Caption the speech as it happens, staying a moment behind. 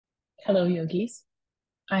Hello, yogis.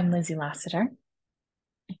 I'm Lizzie Lassiter.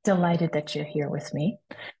 Delighted that you're here with me.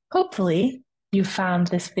 Hopefully, you found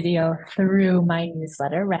this video through my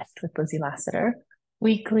newsletter, Rest with Lizzie Lassiter,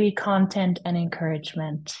 weekly content and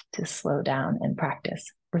encouragement to slow down and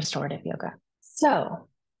practice restorative yoga. So,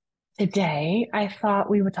 today I thought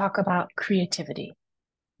we would talk about creativity,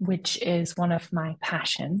 which is one of my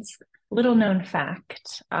passions. Little known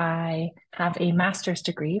fact, I have a master's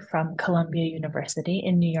degree from Columbia University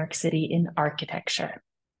in New York City in architecture.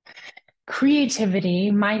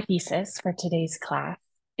 Creativity, my thesis for today's class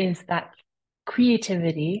is that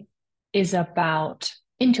creativity is about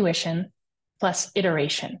intuition plus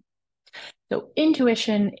iteration. So,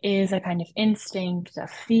 intuition is a kind of instinct, a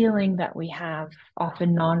feeling that we have,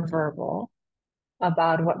 often nonverbal,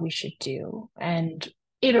 about what we should do. And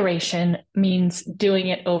iteration means doing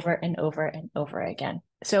it over and over and over again.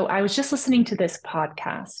 So, I was just listening to this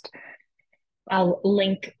podcast. I'll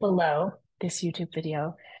link below this YouTube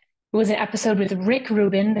video. It was an episode with Rick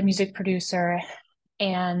Rubin, the music producer,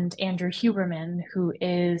 and Andrew Huberman, who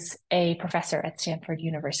is a professor at Stanford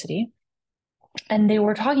University. And they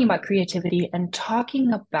were talking about creativity and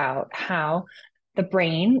talking about how the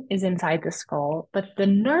brain is inside the skull, but the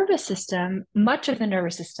nervous system, much of the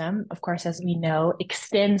nervous system, of course, as we know,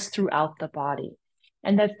 extends throughout the body.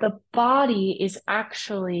 And that the body is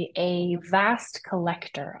actually a vast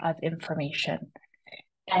collector of information.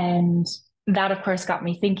 And that, of course, got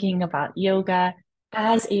me thinking about yoga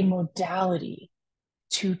as a modality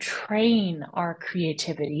to train our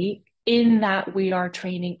creativity, in that we are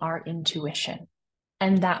training our intuition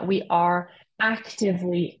and that we are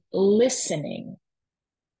actively listening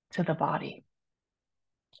to the body,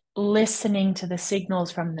 listening to the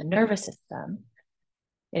signals from the nervous system.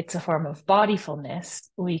 It's a form of bodyfulness,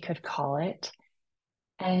 we could call it,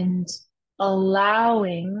 and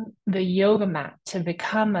allowing the yoga mat to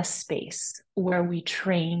become a space where we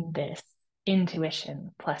train this intuition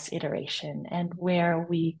plus iteration and where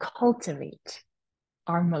we cultivate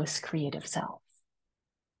our most creative self.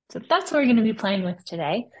 So that's what we're going to be playing with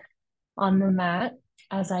today on the mat.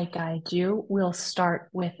 As I guide you, we'll start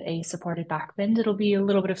with a supported back bend. It'll be a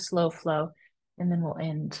little bit of slow flow, and then we'll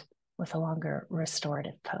end with a longer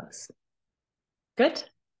restorative pose. Good?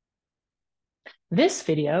 This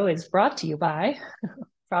video is brought to you by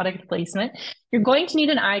product placement. You're going to need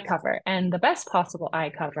an eye cover, and the best possible eye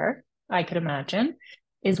cover I could imagine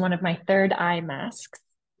is one of my third eye masks.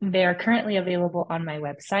 They're currently available on my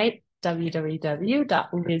website,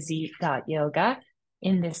 www.lizzie.yoga,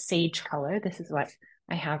 in this sage color. This is what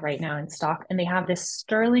I have right now in stock. And they have this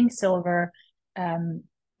sterling silver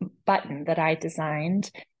button that I designed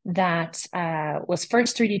that was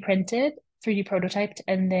first 3D printed, 3D prototyped,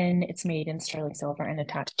 and then it's made in sterling silver and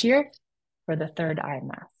attached here for the third eye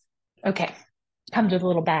mask. Okay, comes with a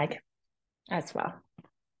little bag as well.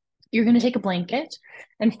 You're going to take a blanket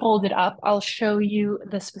and fold it up. I'll show you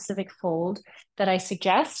the specific fold that I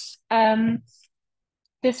suggest.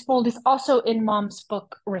 This fold is also in Mom's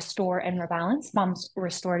book, Restore and Rebalance, Mom's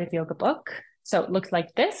restorative yoga book. So it looks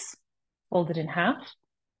like this, folded in half.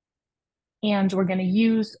 And we're going to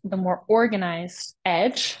use the more organized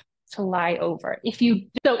edge to lie over. If you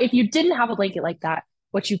didn't have a blanket like that,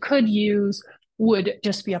 what you could use would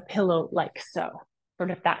just be a pillow like so,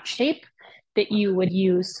 sort of that shape that you would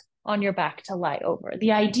use on your back to lie over.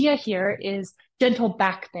 The idea here is gentle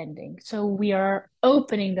back bending. So we are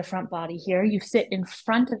opening the front body here. You sit in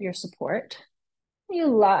front of your support. You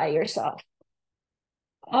lie yourself.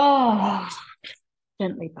 Oh,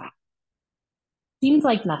 gently back. Seems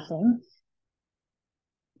like nothing,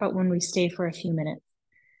 but when we stay for a few minutes,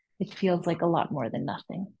 it feels like a lot more than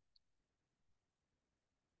nothing.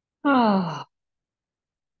 Oh,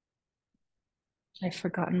 I've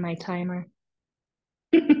forgotten my timer.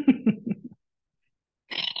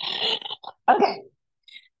 Okay,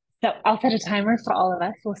 so I'll set a timer for all of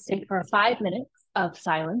us. We'll stay for 5 minutes of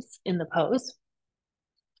silence in the pose.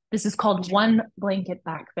 This is called one blanket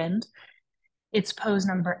back bend. It's pose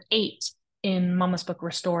number 8 in Mama's book,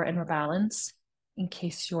 Restore and Rebalance, in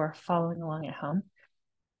case you're following along at home.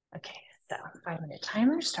 Okay, so 5-minute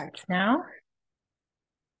timer starts now.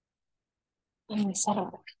 And we settle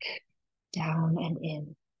back down and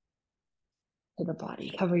in to the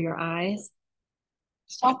body. Cover your eyes.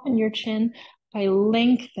 Soften your chin by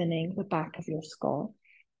lengthening the back of your skull.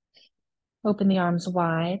 Open the arms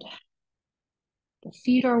wide. The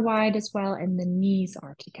feet are wide as well, and the knees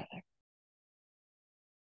are together.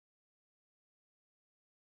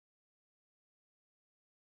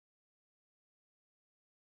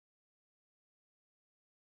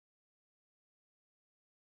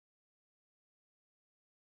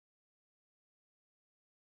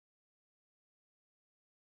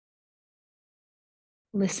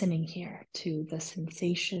 listening here to the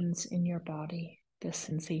sensations in your body, the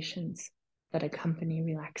sensations that accompany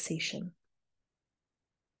relaxation,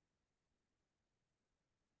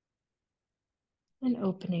 and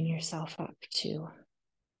opening yourself up to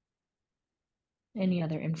any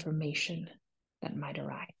other information that might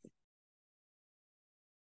arise.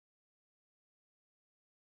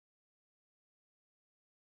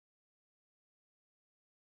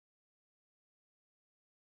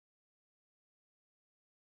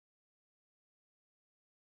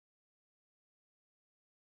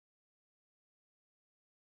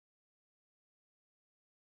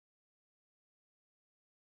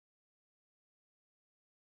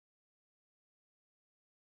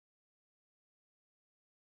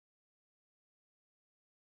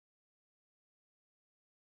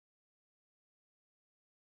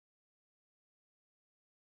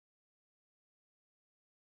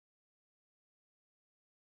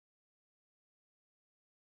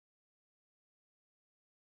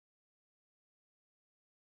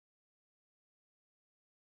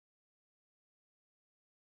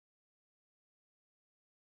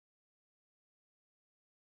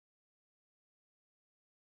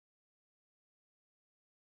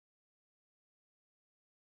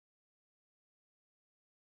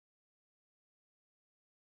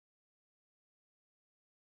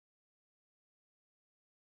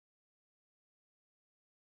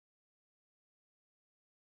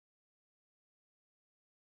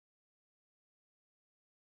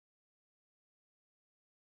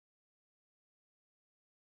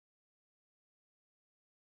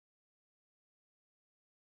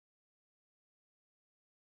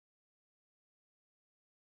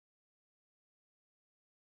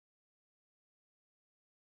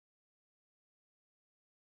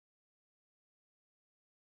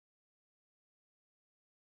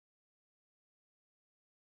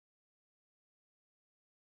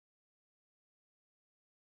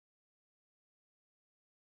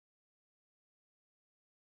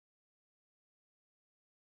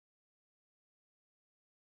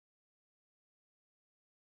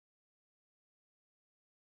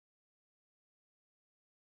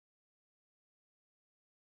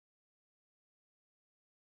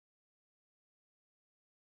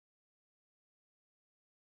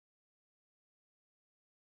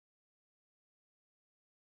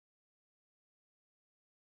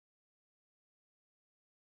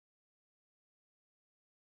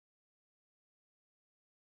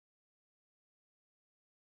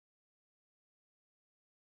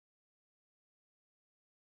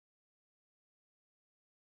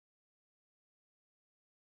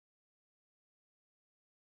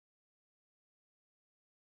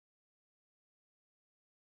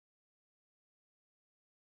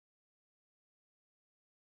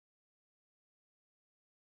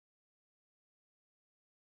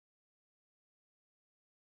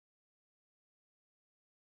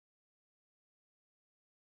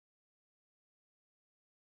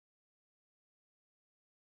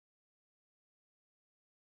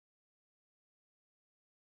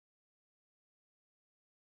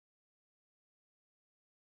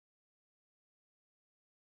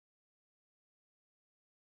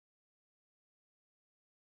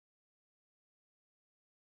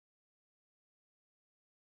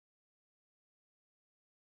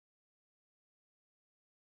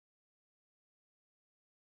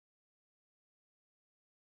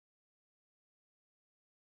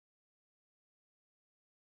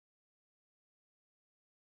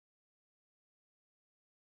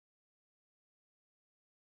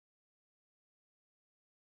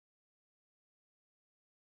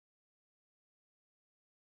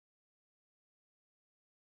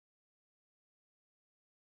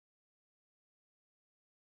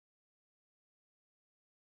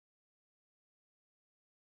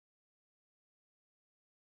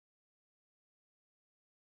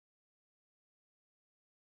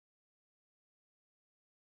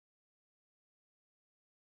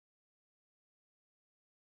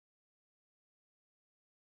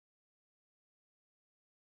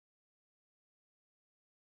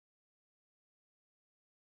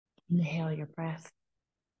 Inhale your breath.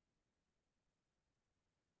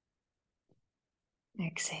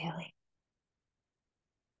 Exhaling.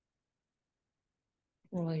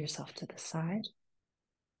 Roll yourself to the side.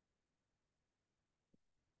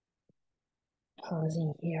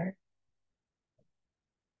 Pausing here.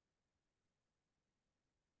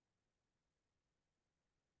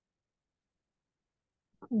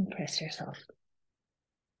 And press yourself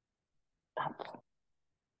up.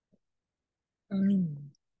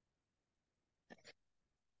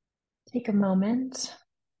 Take a moment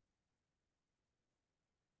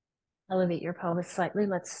Elevate your pelvis slightly.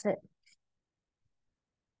 Let's sit.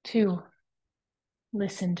 2,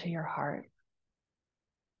 listen to your heart.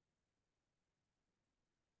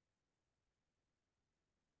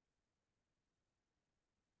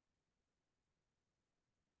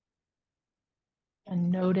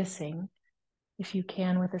 And noticing, if you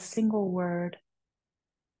can, with a single word,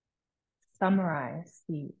 summarize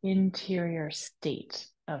the interior state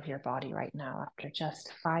of your body right now after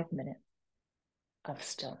just 5 minutes of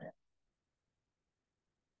stillness.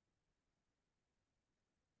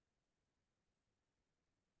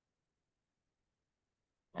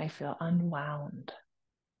 I feel unwound,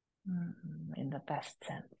 in the best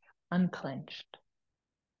sense, unclenched,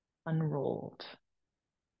 unrolled,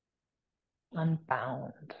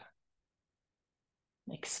 unbound,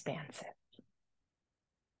 expansive.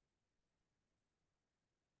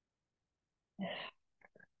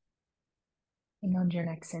 And on your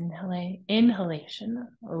next inhalation,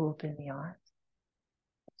 open the arms.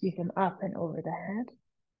 Sweep them up and over the head.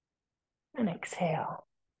 And exhale.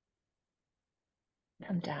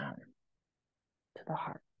 Come down to the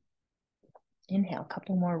heart. Inhale, a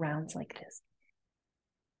couple more rounds like this.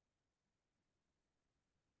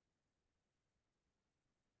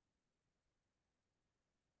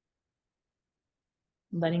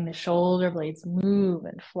 Letting the shoulder blades move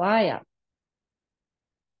and fly up.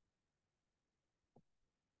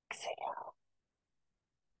 Exhale.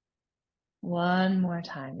 One more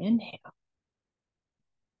time. Inhale.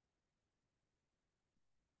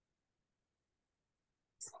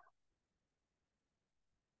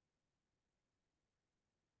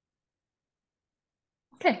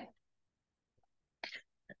 Okay.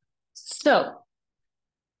 So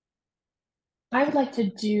I would like to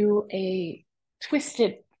do a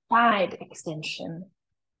twisted side extension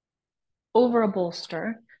over a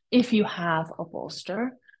bolster, if you have a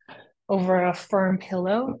bolster, over a firm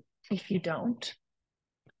pillow, if you don't.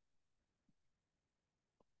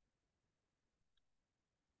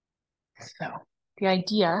 So the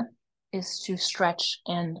idea is to stretch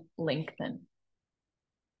and lengthen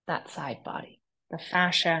that side body, the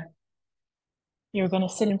fascia. You're going to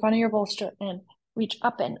sit in front of your bolster and reach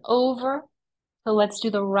up and over. So let's do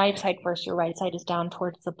the right side first. Your right side is down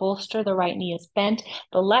towards the bolster. The right knee is bent.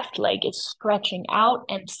 The left leg is stretching out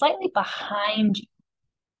and slightly behind you.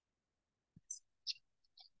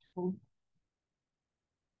 You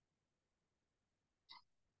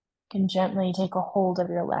can gently take a hold of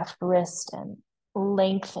your left wrist and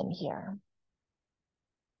lengthen here.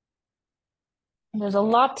 There's a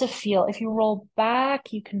lot to feel. If you roll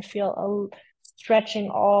back, you can feel a stretching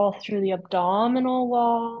all through the abdominal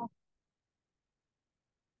wall.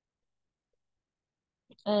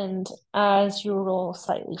 And as you roll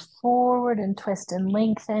slightly forward and twist and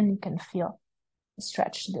lengthen, you can feel the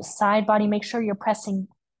stretch to the side body. Make sure you're pressing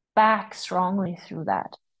back strongly through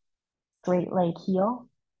that straight leg heel.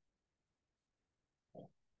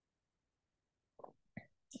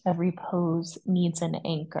 Every pose needs an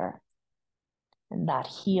anchor, and that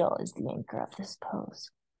heel is the anchor of this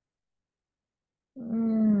pose.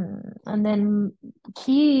 And then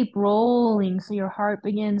keep rolling so your heart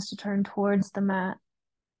begins to turn towards the mat.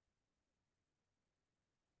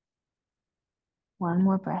 One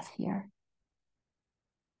more breath here.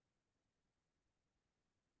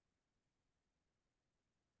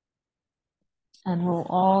 And roll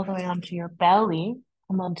all the way onto your belly.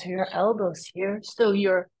 Come onto your elbows here. So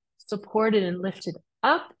you're supported and lifted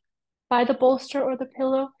up by the bolster or the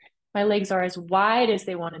pillow. My legs are as wide as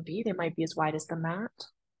they want to be. They might be as wide as the mat.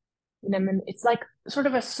 And then it's like sort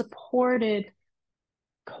of a supported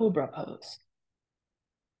cobra pose.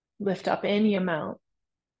 Lift up any amount.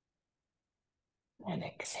 And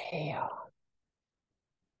exhale.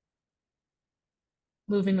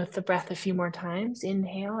 Moving with the breath a few more times.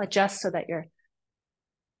 Inhale, adjust so that your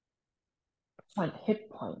front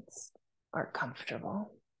hip points are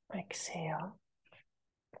comfortable. Exhale.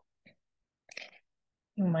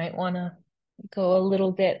 You might want to go a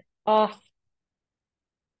little bit off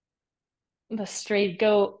the straight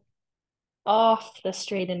and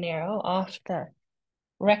narrow, off the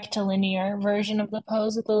rectilinear version of the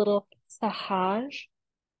pose with a little sahaj.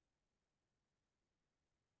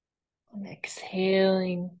 And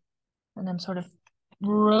exhaling, and I'm sort of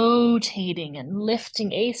rotating and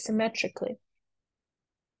lifting asymmetrically.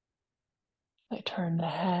 I turn the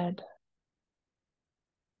head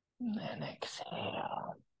and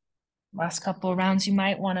exhale. Last couple of rounds, you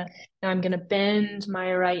might want to, now I'm going to bend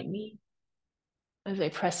my right knee as I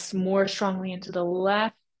press more strongly into the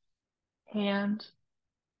left hand,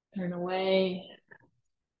 turn away,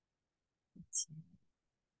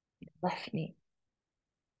 left knee.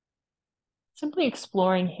 simply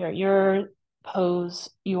exploring here. Your pose,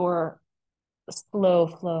 your slow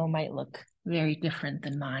flow might look very different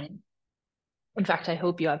than mine. In fact, I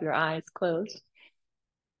hope you have your eyes closed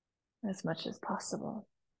as much as possible.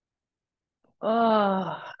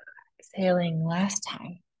 Oh, exhaling last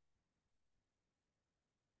time.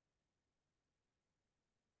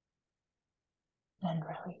 And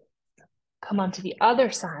really come onto the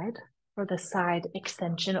other side for the side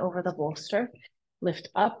extension over the bolster. Lift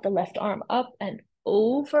up the left arm up and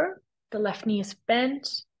over. The left knee is bent.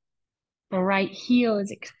 The right heel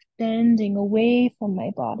is extending away from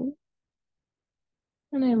my body.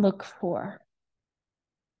 And I look for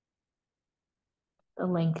the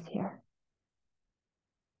length here.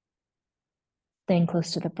 Staying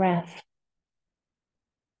close to the breath.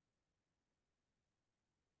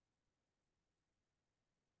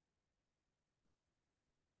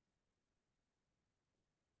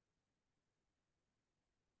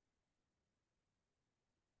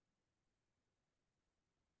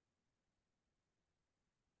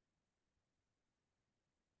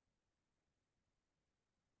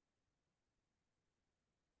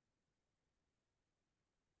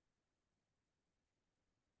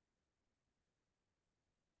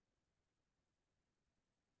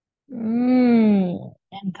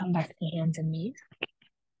 And come back to hands and knees.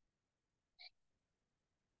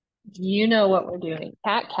 You know what we're doing.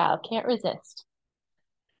 Cat cow, can't resist.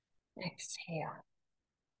 Exhale.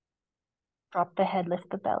 Drop the head,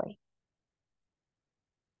 lift the belly.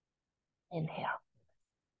 Inhale.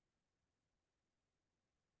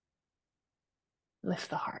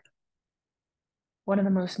 Lift the heart. One of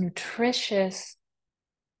the most nutritious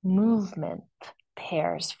movement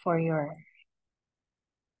pairs for your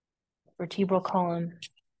vertebral column.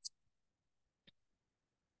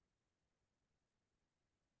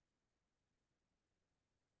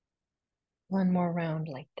 One more round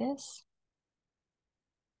like this.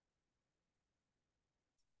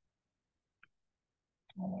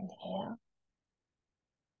 And inhale.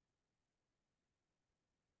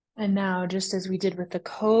 And now, just as we did with the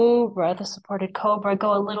cobra, the supported cobra,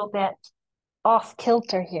 go a little bit off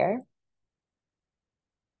kilter here,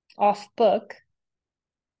 off book,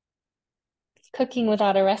 cooking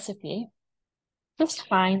without a recipe, just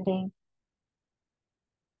finding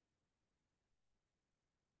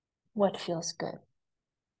what feels good.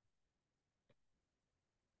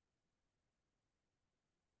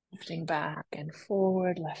 Lifting back and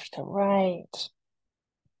forward, left to right,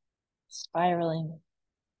 spiraling.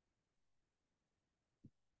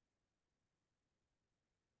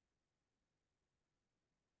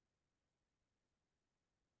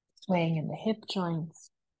 Swaying in the hip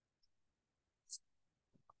joints.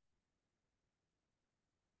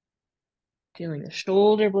 Feeling the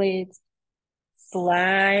shoulder blades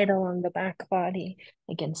slide along the back body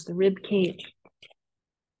against the rib cage.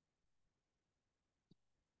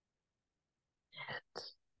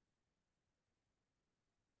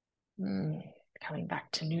 Coming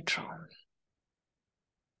back to neutral.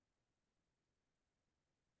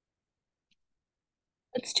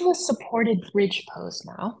 Let's do a supported bridge pose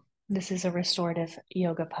now. This is a restorative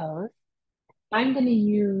yoga pose. I'm going to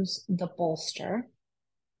use the bolster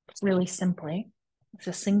really simply. It's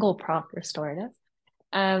a single prop restorative.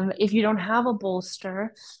 If you don't have a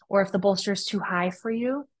bolster, or if the bolster is too high for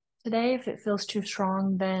you today, if it feels too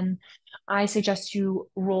strong, then I suggest you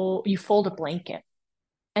fold a blanket.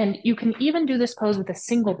 And you can even do this pose with a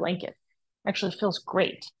single blanket. Actually, it feels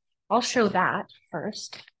great. I'll show that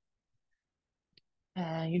first.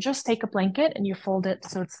 You just take a blanket and you fold it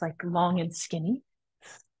so it's like long and skinny,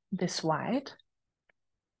 this wide.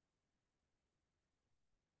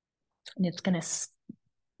 And it's going to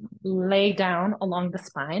lay down along the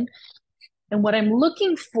spine. And what I'm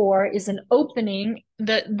looking for is an opening,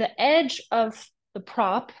 the edge of the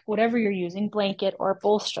prop, whatever you're using, blanket or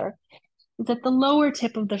bolster, is at the lower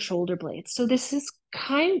tip of the shoulder blades. So this is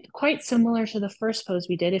quite similar to the first pose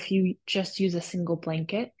we did if you just use a single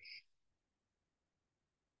blanket.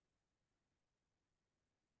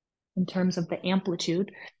 In terms of the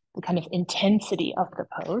amplitude, the kind of intensity of the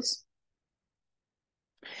pose.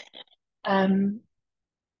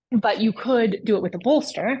 But you could do it with a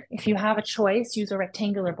bolster. If you have a choice, use a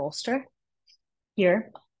rectangular bolster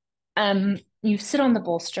here. You sit on the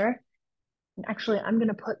bolster. And actually, I'm going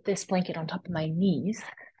to put this blanket on top of my knees,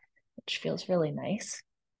 which feels really nice.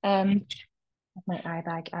 With my eye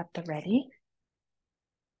bag at the ready.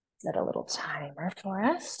 Set a little timer for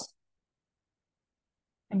us.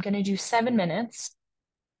 I'm going to do 7 minutes.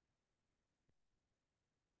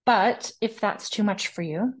 But if that's too much for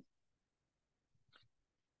you,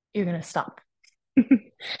 you're going to stop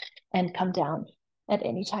and come down at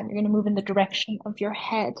any time. You're going to move in the direction of your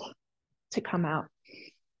head to come out.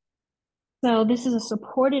 So this is a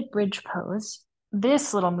supported bridge pose.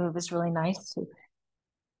 This little move is really nice to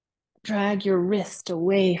drag your wrist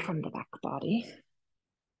away from the back body.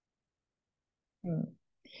 And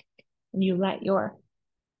you let your,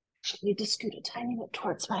 need to scoot a tiny bit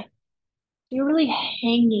towards my, you're really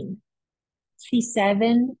hanging.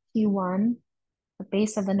 C7, C1. The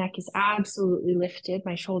base of the neck is absolutely lifted.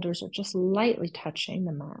 My shoulders are just lightly touching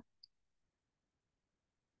the mat.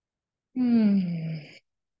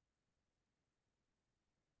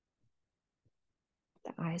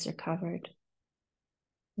 The eyes are covered.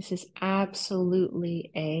 This is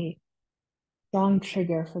absolutely a strong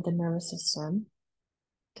trigger for the nervous system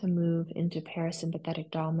to move into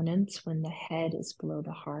parasympathetic dominance when the head is below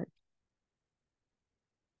the heart.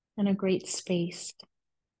 And a great space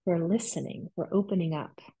for listening, for opening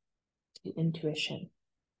up to intuition.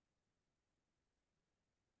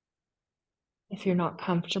 If you're not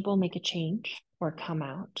comfortable, make a change or come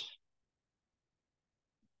out.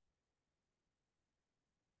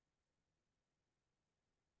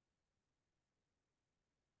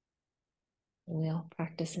 We'll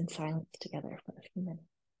practice in silence together for a few minutes.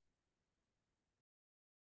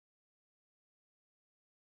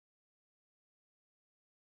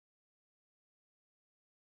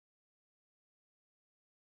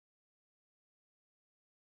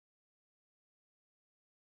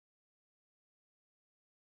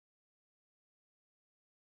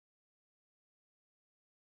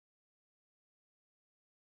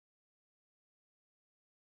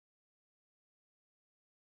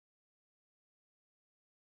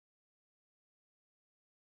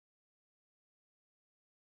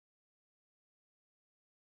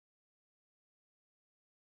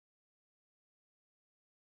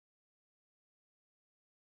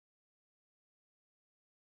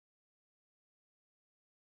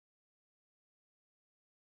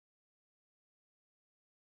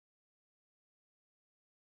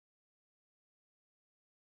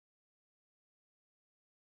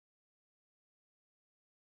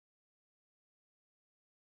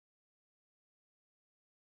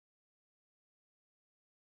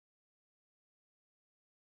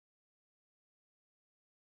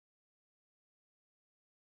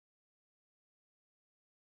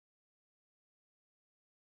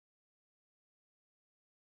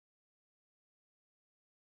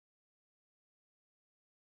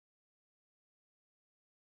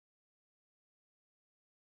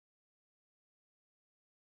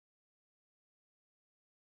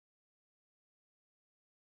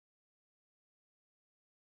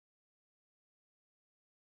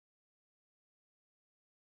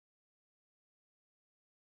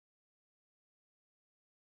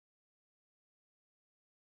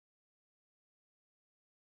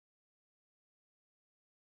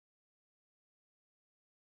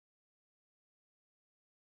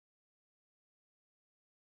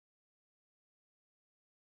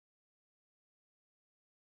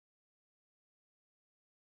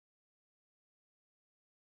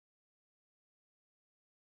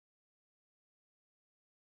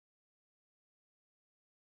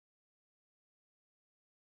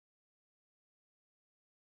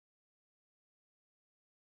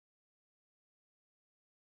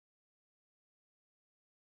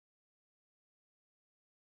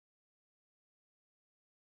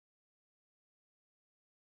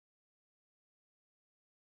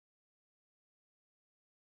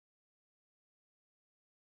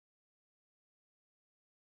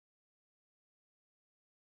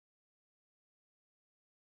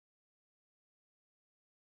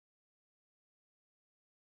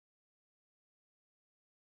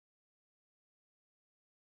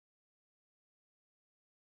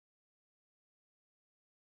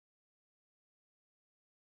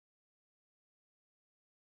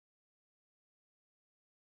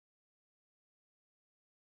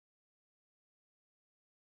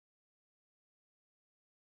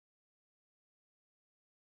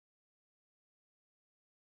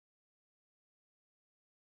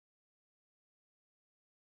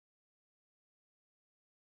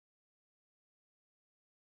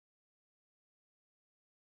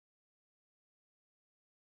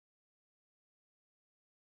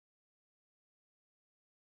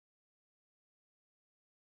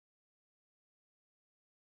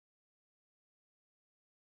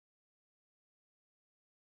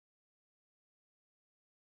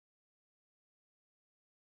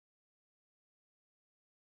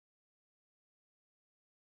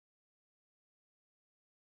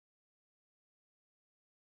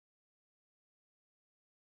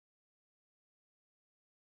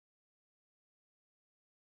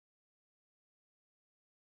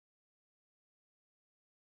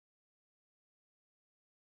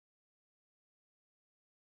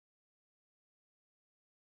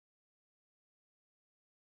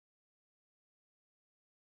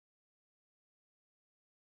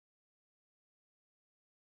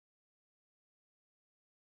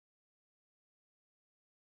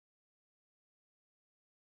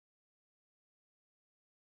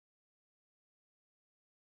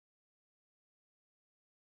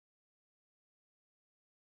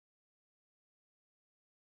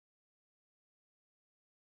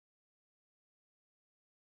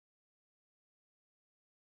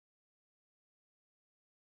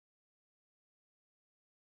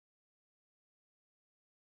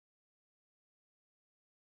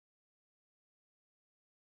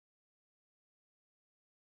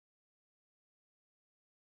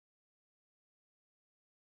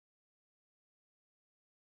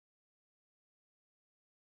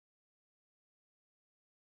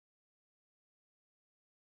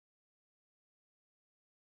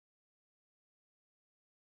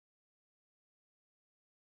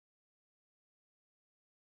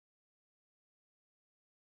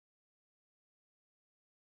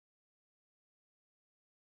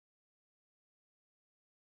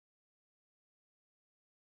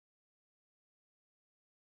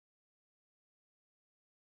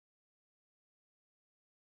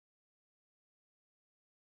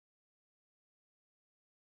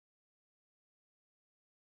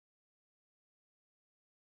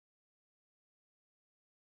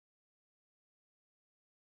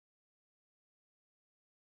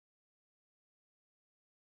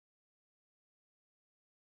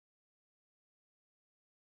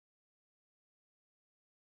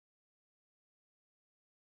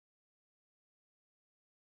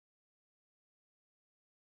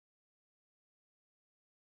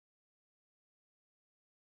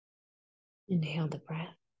 Inhale the breath.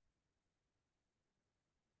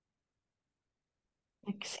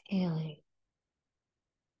 Exhaling.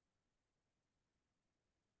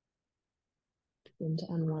 Begin to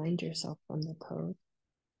unwind yourself from the pose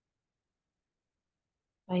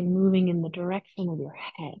by moving in the direction of your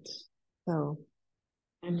head. So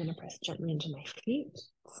I'm going to press gently into my feet,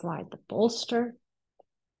 slide the bolster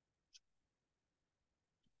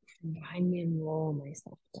behind me and roll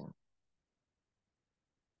myself down.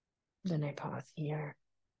 Then I pause here.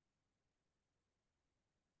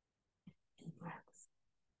 And breaths.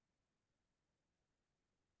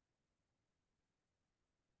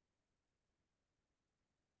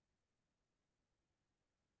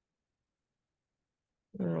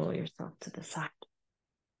 Roll yourself to the side.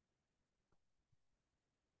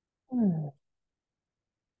 Mm.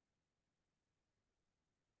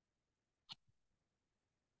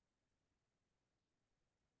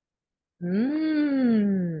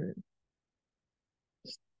 Mm.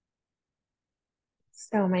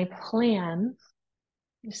 So my plan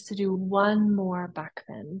is to do one more back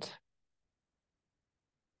bend.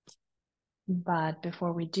 But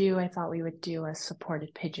before we do, I thought we would do a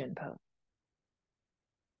supported pigeon pose,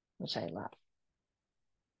 which I love.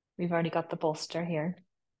 We've already got the bolster here.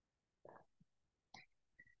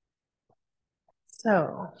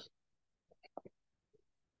 So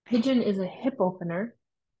pigeon is a hip opener.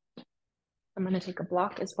 I'm going to take a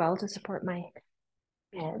block as well to support my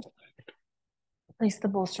head. Place the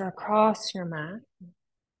bolster across your mat.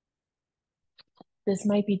 This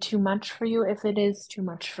might be too much for you. If it is too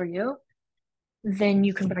much for you, then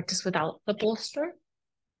you can practice without the bolster.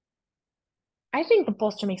 I think the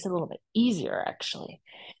bolster makes it a little bit easier, actually.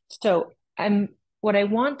 So what I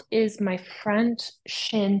want is my front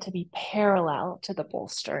shin to be parallel to the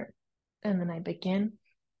bolster. And then I begin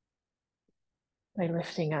by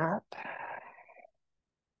lifting up.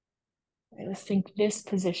 I just think this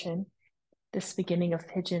position, this beginning of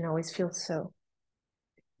pigeon, always feels so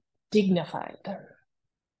dignified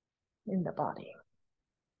in the body.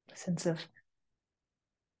 A sense of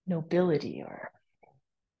nobility or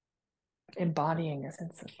embodying a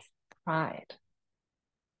sense of pride.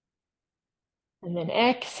 And then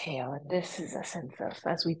exhale, and this is a sense of,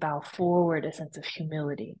 as we bow forward, a sense of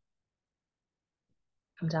humility.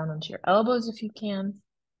 Come down onto your elbows if you can.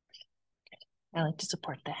 I like to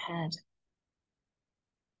support the head.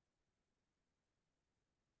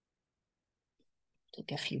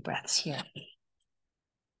 Take a few breaths here.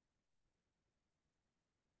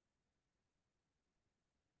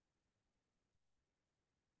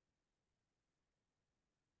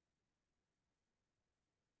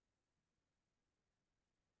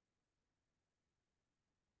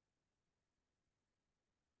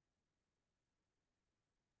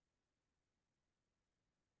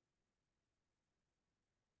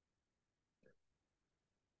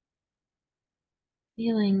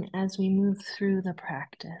 Feeling as we move through the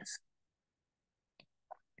practice.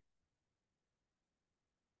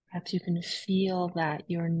 Perhaps you can feel that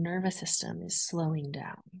your nervous system is slowing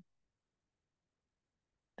down,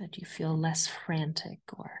 that you feel less frantic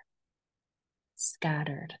or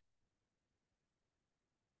scattered.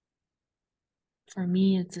 For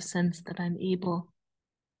me, it's a sense that I'm able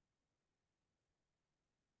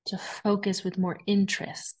to focus with more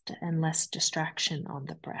interest and less distraction on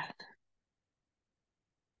the breath.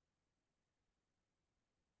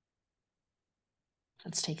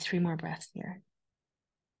 Let's take 3 more breaths here.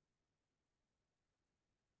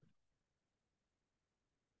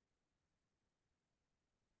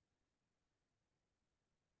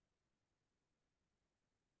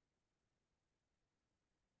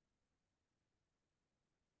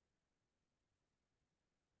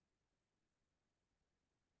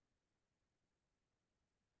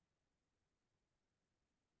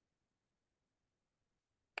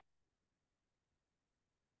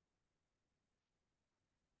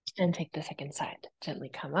 And take the second side. Gently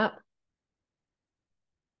come up.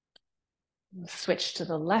 Switch to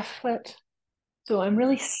the left foot. So I'm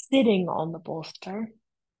really sitting on the bolster.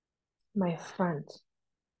 My front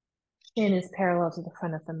shin is parallel to the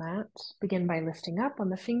front of the mat. Begin by lifting up on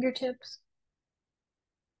the fingertips.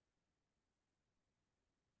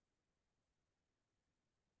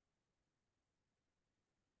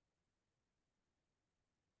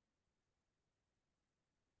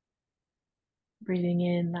 Breathing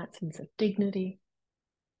in that sense of dignity.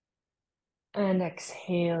 And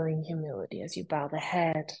exhaling humility as you bow the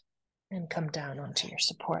head and come down onto your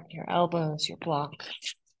support, your elbows, your block.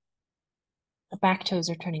 The back toes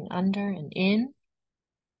are turning under and in.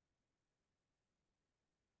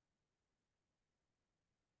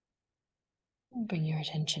 Bring your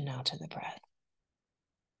attention now to the breath.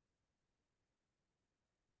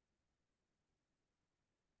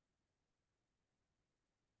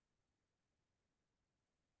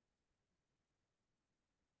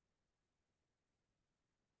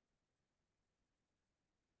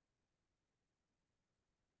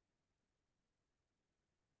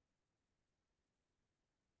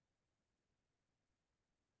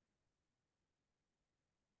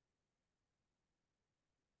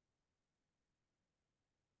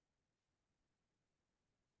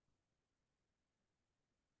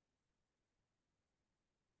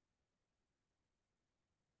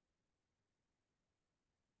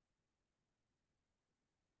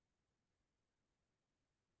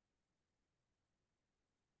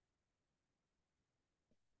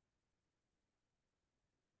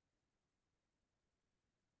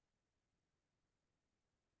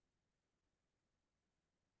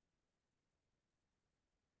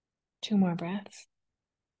 2 more breaths.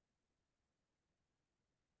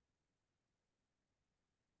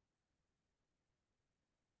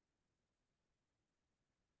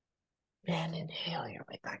 And inhale your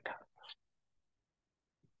way back up.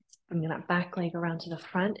 Bring that back leg around to the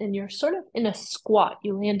front, and you're sort of in a squat.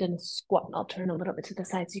 You land in a squat, and I'll turn a little bit to the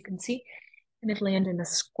side so you can see. And if land in a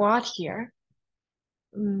squat here,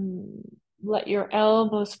 let your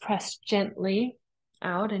elbows press gently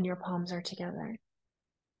out and your palms are together.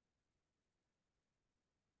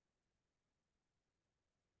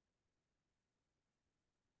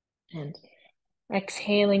 And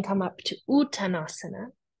exhaling, come up to Uttanasana.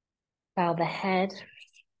 Bow the head.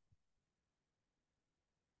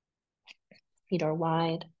 Feet are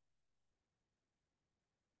wide.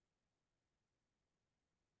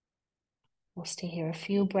 We'll stay here a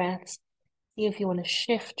few breaths. See if you want to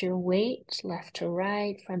shift your weight left to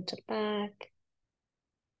right, front to back.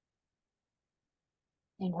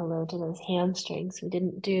 Saying hello to those hamstrings. We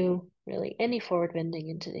didn't do really any forward bending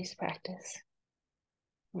in today's practice.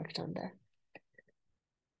 Worked on the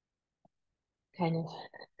kind of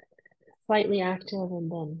slightly active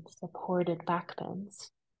and then supported back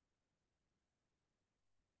bends.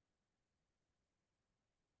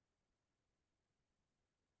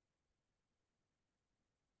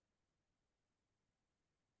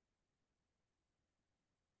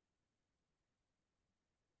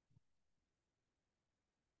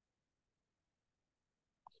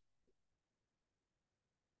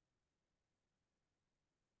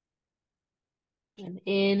 And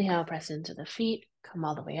inhale, press into the feet, come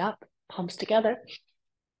all the way up, palms together.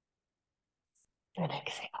 And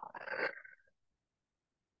exhale.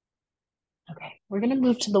 Okay, we're going to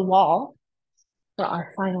move to the wall for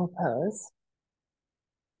our final pose.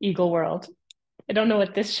 Eagle World. I don't know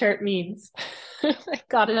what this shirt means. I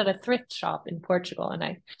got it at a thrift shop in Portugal,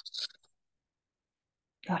 and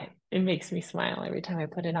God, it makes me smile every time I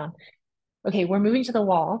put it on. Okay, we're moving to the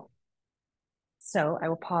wall. So I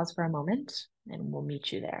will pause for a moment and we'll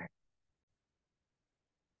meet you there.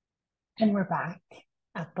 And we're back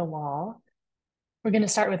at the wall. We're going to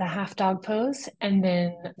start with a half dog pose and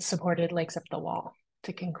then supported legs up the wall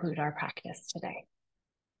to conclude our practice today.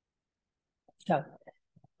 So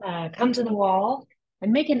come to the wall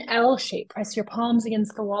and make an L shape. Press your palms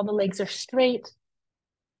against the wall. The legs are straight.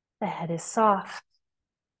 The head is soft.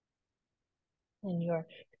 And you're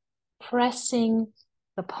pressing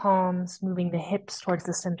the palms, moving the hips towards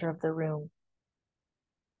the center of the room.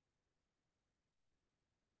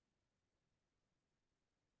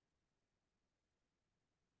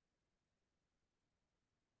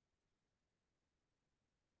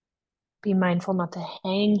 Be mindful not to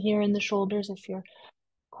hang here in the shoulders if you're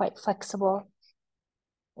quite flexible.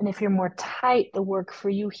 And if you're more tight, the work for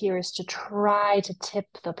you here is to try to tip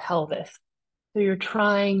the pelvis. So you're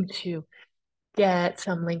trying to get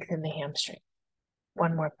some length in the hamstring.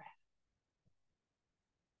 One more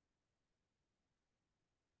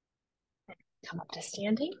breath. Come up to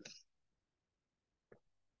standing.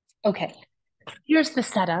 Okay, here's the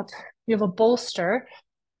setup. You have a bolster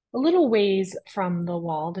a little ways from the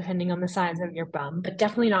wall, depending on the size of your bum, but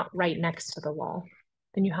definitely not right next to the wall.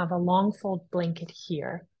 Then you have a long fold blanket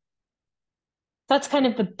here. That's kind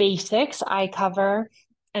of the basics. Eye cover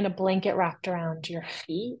and a blanket wrapped around your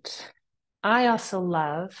feet. I also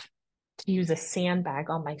love to use a sandbag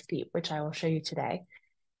on my feet, which I will show you today,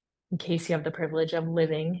 in case you have the privilege of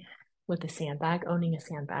living with a sandbag, owning a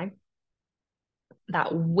sandbag.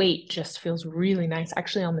 That weight just feels really nice,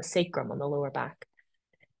 actually on the sacrum, on the lower back.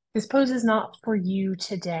 This pose is not for you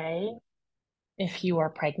today if you are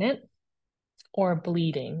pregnant or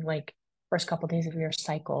bleeding, like first couple of days of your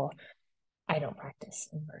cycle. I don't practice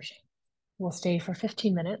inversion. We'll stay for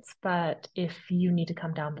 15 minutes, but if you need to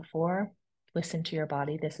come down before, listen to your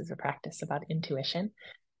body. This is a practice about intuition.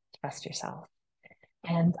 Trust yourself.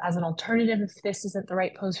 And as an alternative, if this isn't the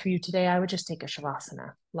right pose for you today, I would just take a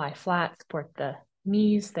shavasana. Lie flat, support the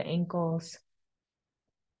knees, the ankles,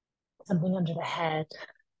 something under the head,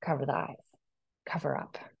 cover the eyes, cover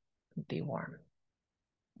up, be warm.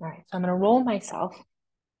 All right, so I'm going to roll myself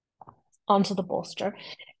onto the bolster.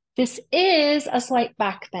 This is a slight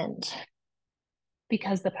back bend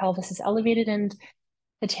because the pelvis is elevated and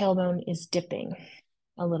the tailbone is dipping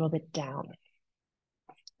a little bit down.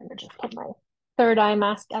 I'm going to just put my third eye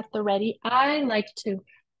mask at the ready. I like to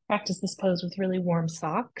practice this pose with really warm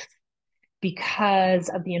socks because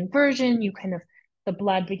of the inversion. The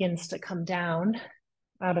blood begins to come down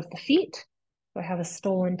out of the feet. So I have a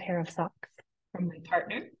stolen pair of socks from my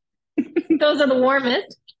partner. Those are the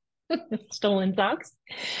warmest stolen socks.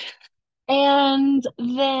 And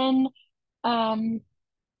then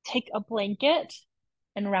take a blanket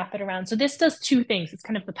and wrap it around. So this does two things. It's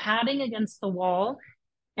kind of the padding against the wall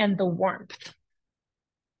and the warmth.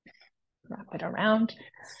 Wrap it around.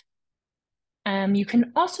 You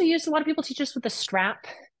can also use, a lot of people teach this with a strap.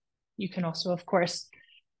 You can also, of course,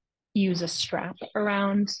 use a strap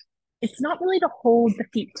around. It's not really to hold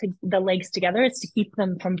the legs together, it's to keep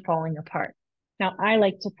them from falling apart. Now, I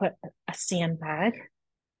like to put a sandbag.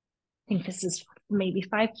 I think this is maybe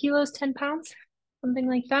 5 kilos, 10 pounds, something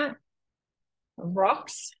like that.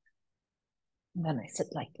 Rocks. And then I sit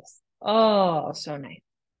like this. Oh, so nice.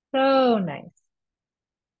 So nice.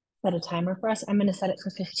 Set a timer for us. I'm going to set it for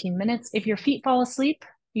 15 minutes. If your feet fall asleep,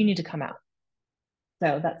 you need to come out.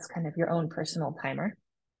 So that's kind of your own personal timer.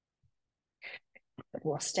 But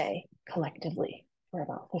we'll stay collectively for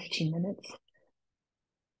about 15 minutes.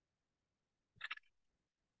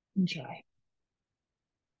 Enjoy.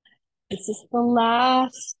 This is the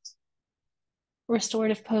last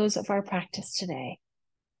restorative pose of our practice today.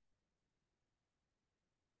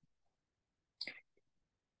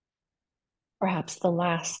 Perhaps the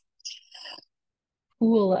last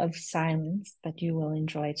pool of silence that you will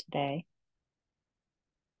enjoy today.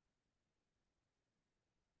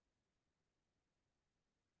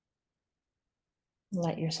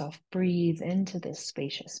 Let yourself breathe into this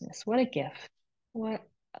spaciousness. What a gift. What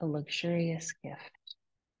a luxurious gift.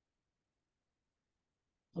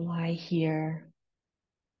 Lie here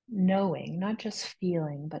knowing, not just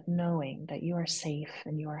feeling, but knowing that you are safe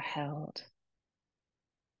and you are held.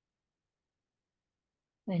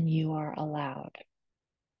 And you are allowed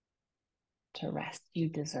to rest. You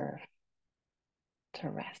deserve to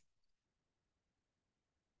rest.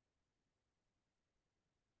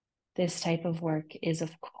 This type of work is,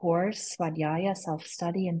 of course, svadhyaya,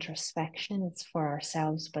 self-study, introspection. It's for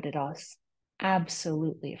ourselves, but it also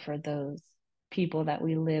absolutely for those people that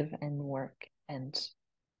we live and work and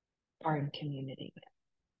are in community with.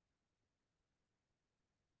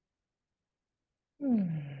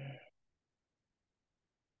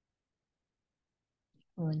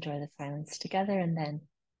 We'll enjoy the silence together, and then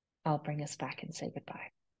I'll bring us back and say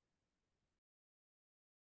goodbye.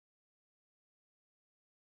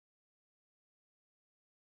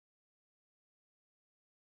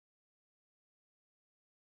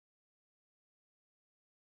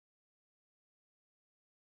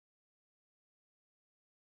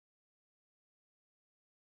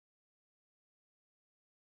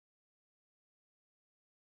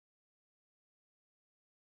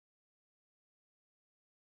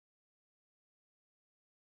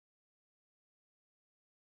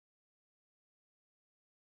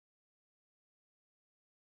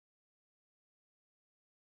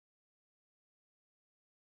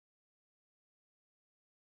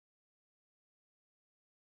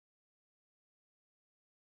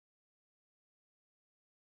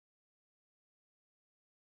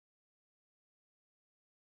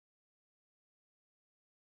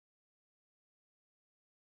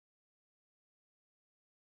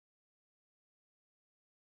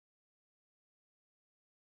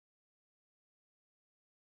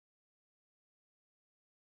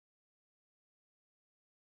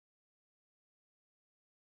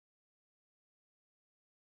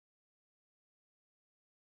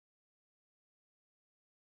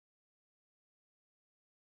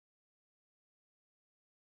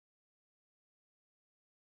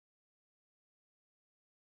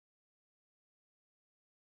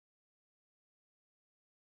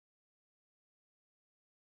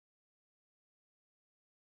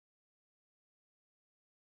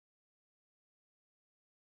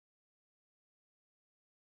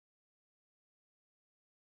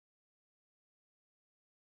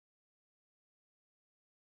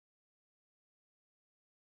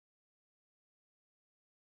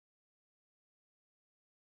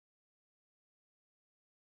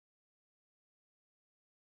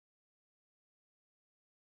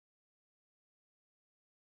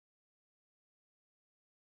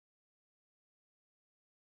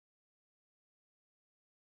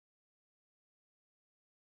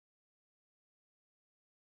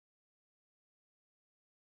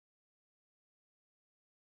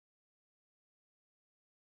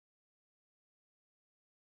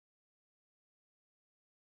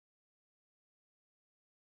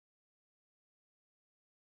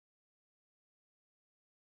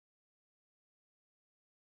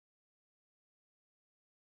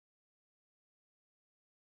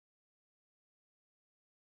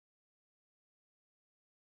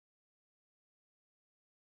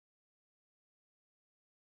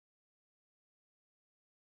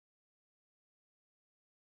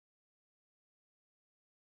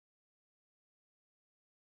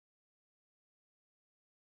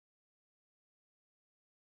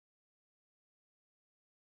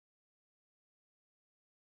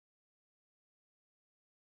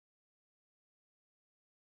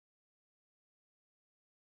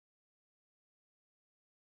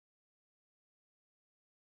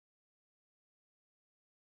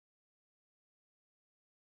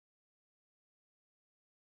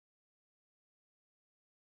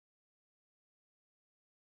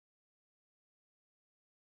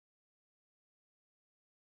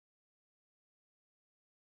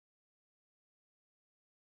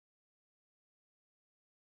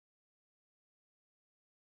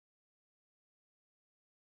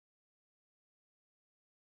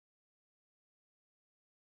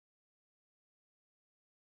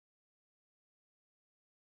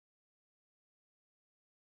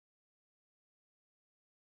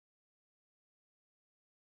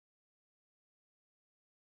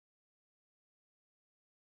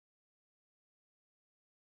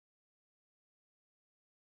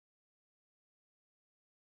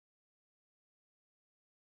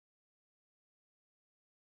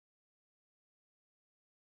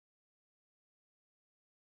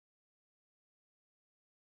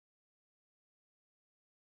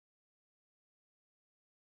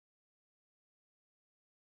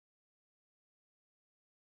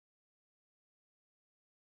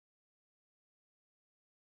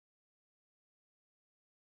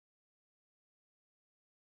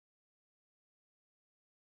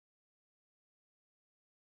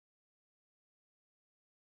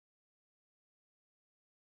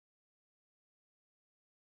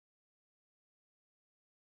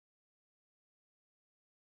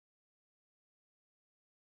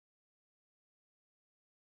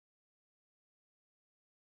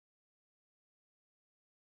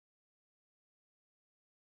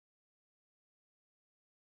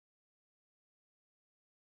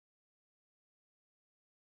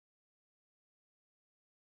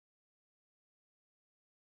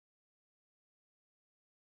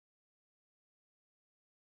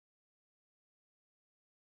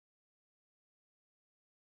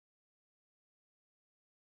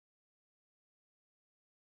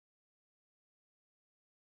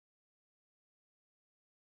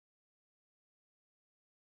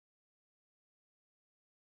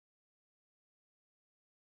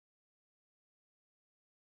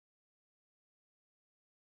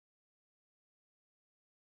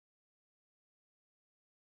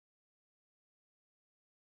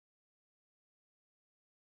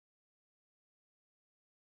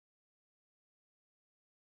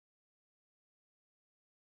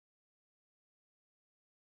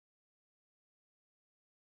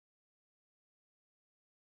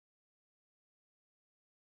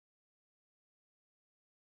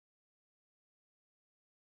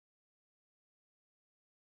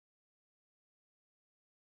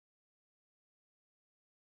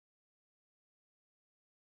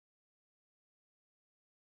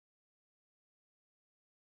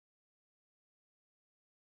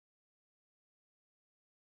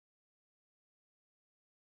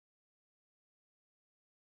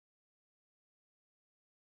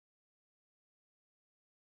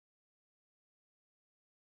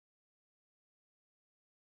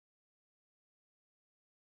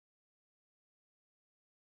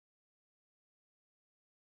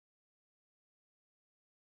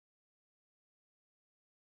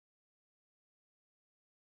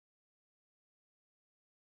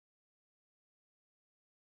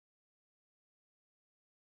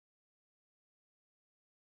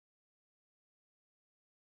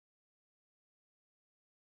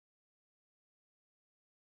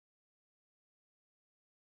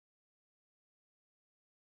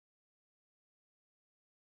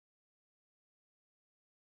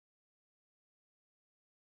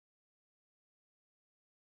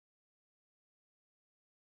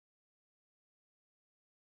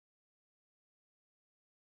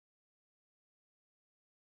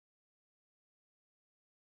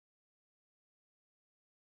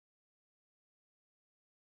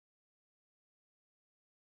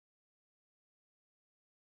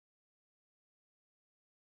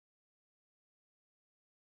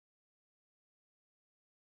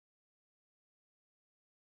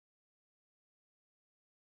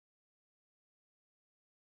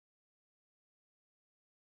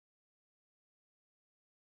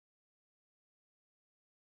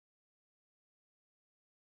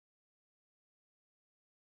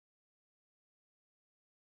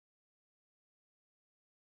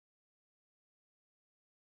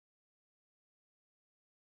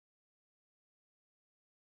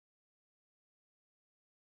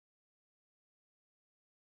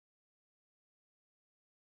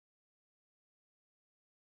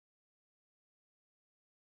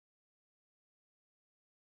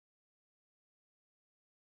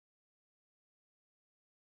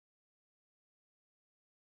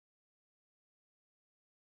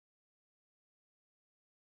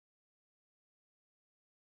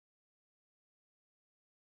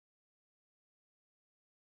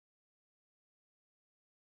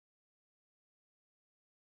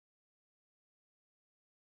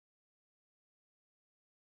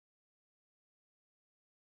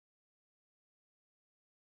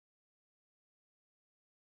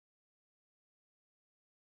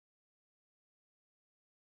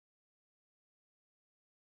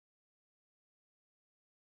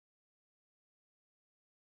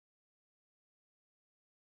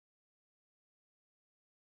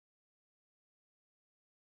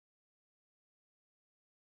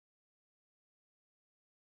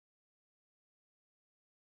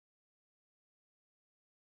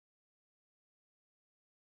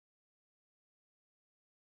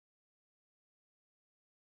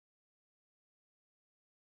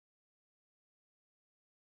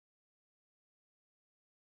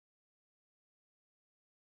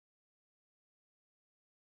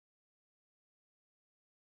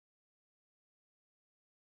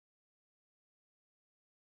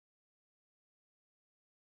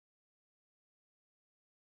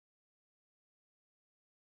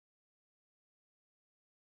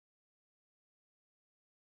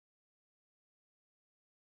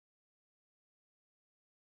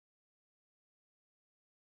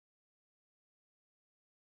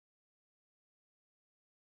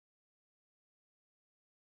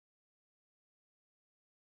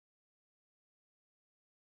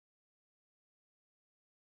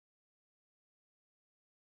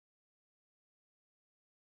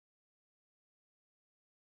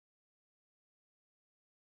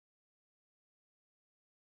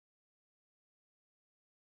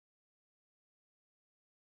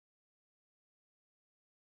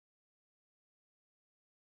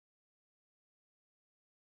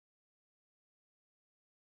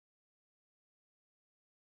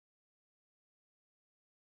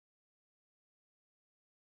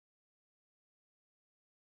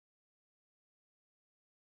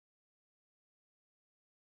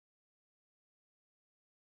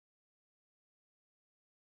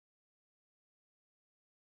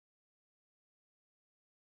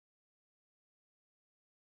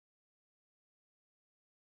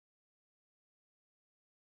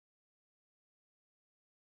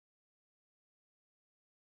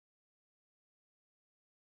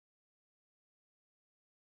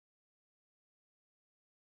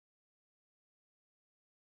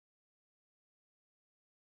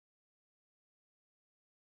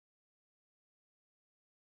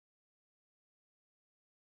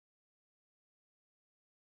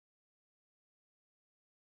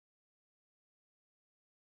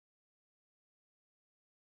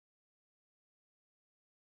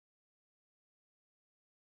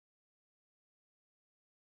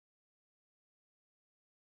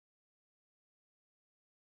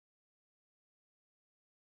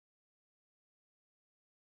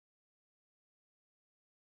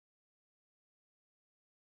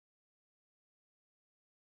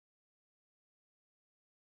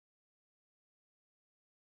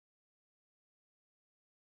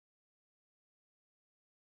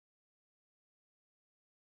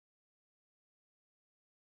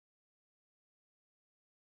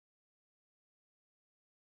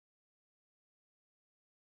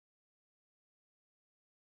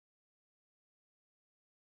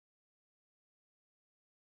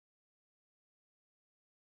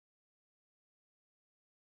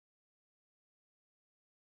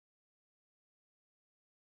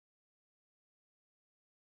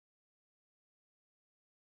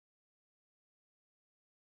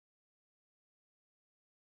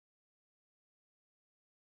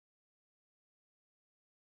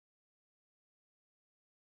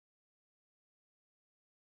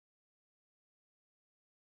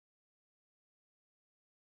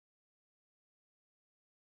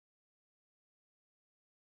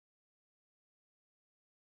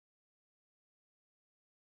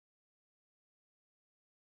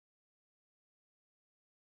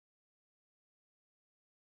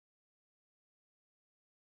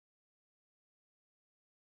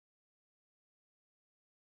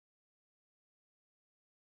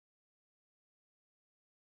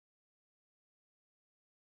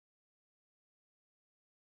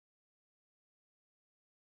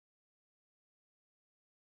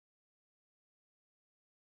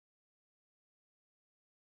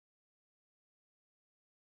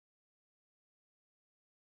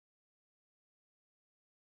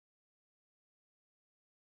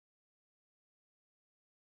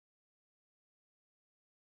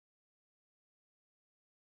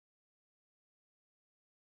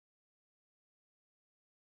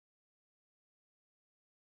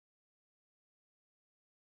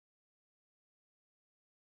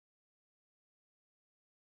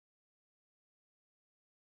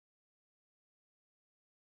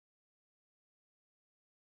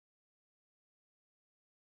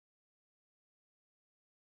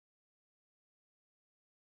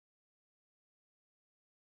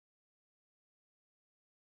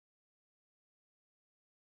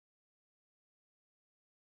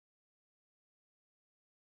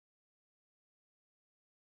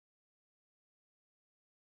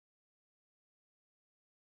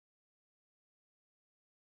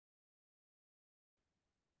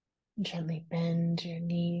 Gently bend your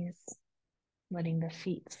knees, letting the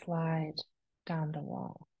feet slide down the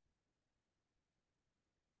wall.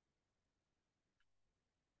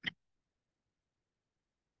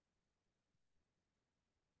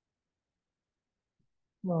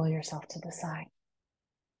 Roll yourself to the side.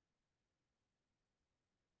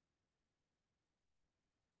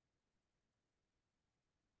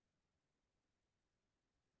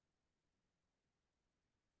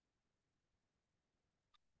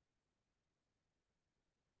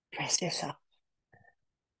 Brace yourself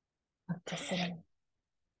up to sitting.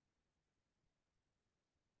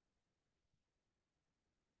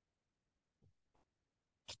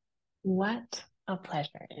 What a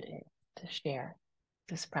pleasure it is to share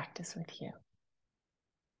this practice with you.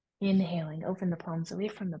 Inhaling, open the palms away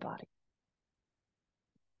from the body.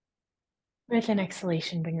 With an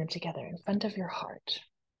exhalation, bring them together in front of your heart.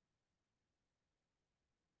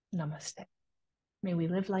 Namaste. May we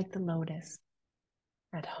live like the lotus,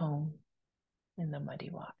 at home in the muddy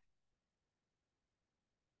water.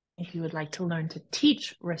 If you would like to learn to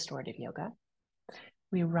teach restorative yoga,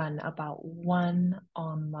 we run about one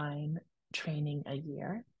online training a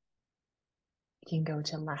year. You can go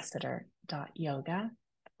to lassiter.yoga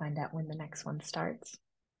to find out when the next one starts.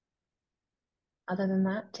 Other than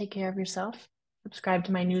that, take care of yourself. Subscribe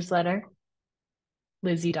to my newsletter,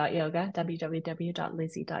 lizzie.yoga,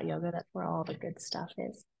 www.lizzie.yoga. That's where all the good stuff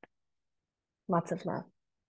is. Lots of love.